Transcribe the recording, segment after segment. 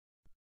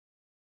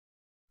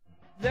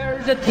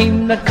There's a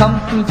team that come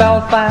from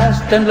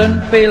Belfast and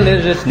Linfiedl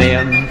is its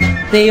name.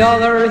 The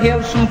other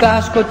hails from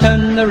Glasgow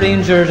Town, the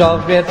Rangers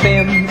of great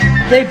fame.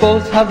 They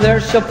both have their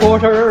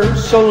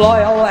supporters, so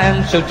loyal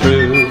and so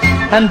true,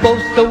 and both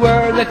to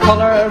wear the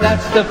colour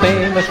that's the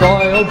famous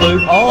royal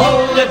blue.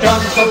 Oh, the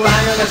drums go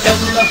rang and the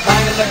cymbals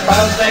clang and the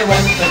crowds they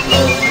went to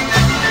blow.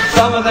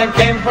 Some of them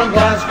came from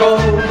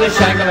Glasgow, the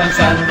Shankill and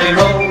Sandy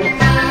Row.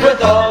 With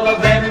all of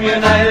them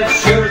united,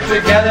 sure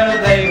together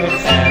they would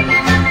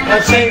stand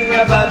and sing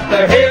about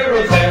their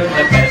heroes, they're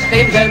the best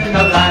teams in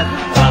the land.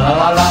 La la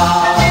la la,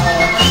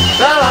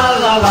 la la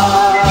la la,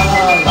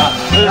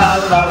 la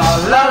la la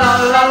la, la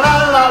la la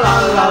la la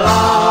la la.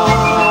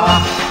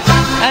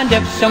 And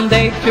if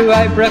someday to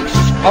Ibrox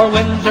or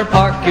Windsor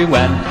Park you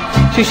went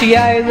to see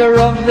either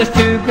of the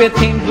two great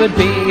teams, would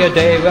be a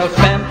day well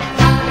spent.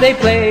 They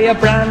play a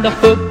brand of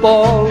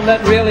football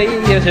that really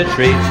is a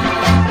treat,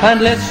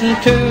 and listen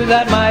to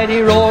that mighty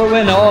roar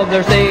when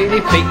others they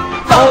defeat.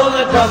 Oh,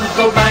 the drums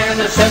go bang and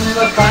the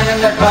cymbals clang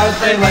and the crowds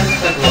they went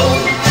to blow.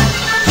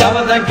 Some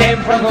of them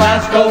came from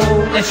Glasgow,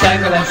 the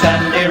Shankill and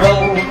Sandy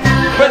Row.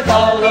 With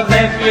all of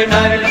them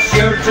united,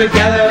 sure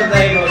together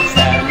they would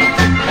stand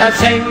and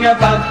sing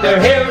about their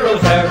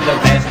heroes, they're the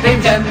best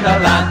teams in the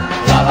land.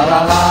 La la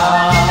la la,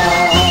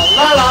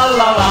 la la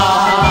la la,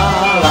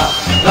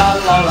 la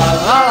la la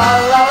la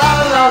la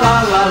la la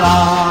la la.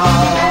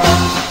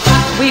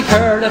 We've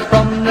heard it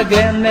from the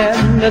Glen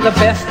men, they're the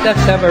best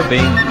that's ever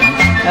been,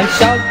 and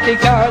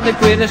Celtic are the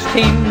greatest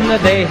team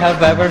that they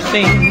have ever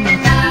seen.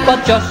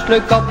 But just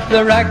look up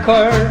the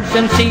records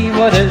and see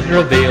what is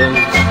revealed,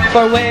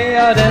 for way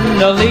out in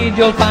the lead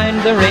you'll find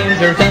the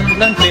Rangers in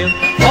Linfiedl.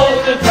 Oh,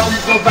 the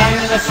drums go bang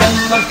and the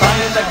cymbals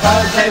clang and the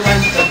crowds they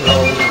went to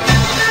blow.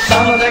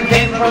 Some of them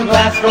came from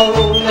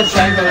Glasgow, the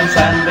Shankill and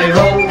Sandy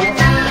Row.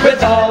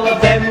 With all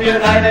of them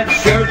united,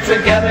 sure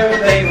together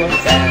they will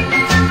stand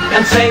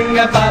and sing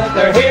about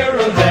their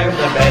heroes, they're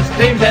the best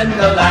teams in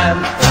the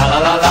land. La la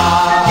la la,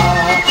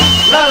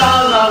 la la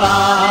la la,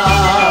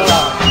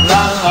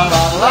 la la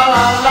la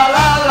la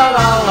la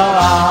la la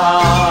la.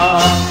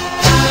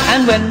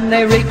 And when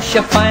they reach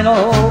a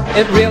final,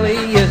 it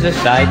really is a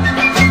sight.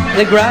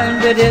 The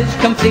ground it is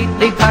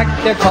completely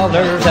packed, their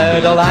colours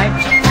out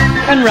alight,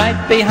 and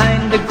right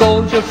behind the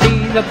goals you'll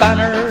see the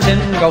banners in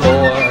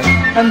galore,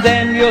 and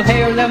then you'll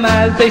hear them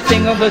as they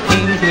sing of the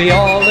teams we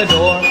all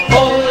adore.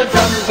 Oh, the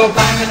drums go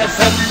bang and the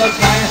cymbals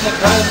clang and the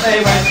crowds they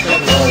went to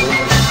blow.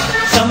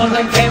 Some of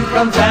them came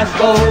from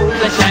Glasgow,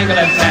 the Shankill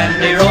and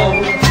Sandy Row.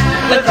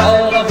 With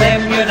all of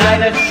them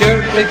united,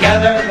 sure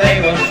together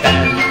they will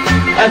stand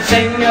and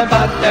sing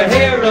about their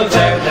heroes,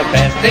 they're the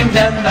best teams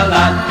in the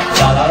land.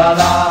 La la la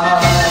la.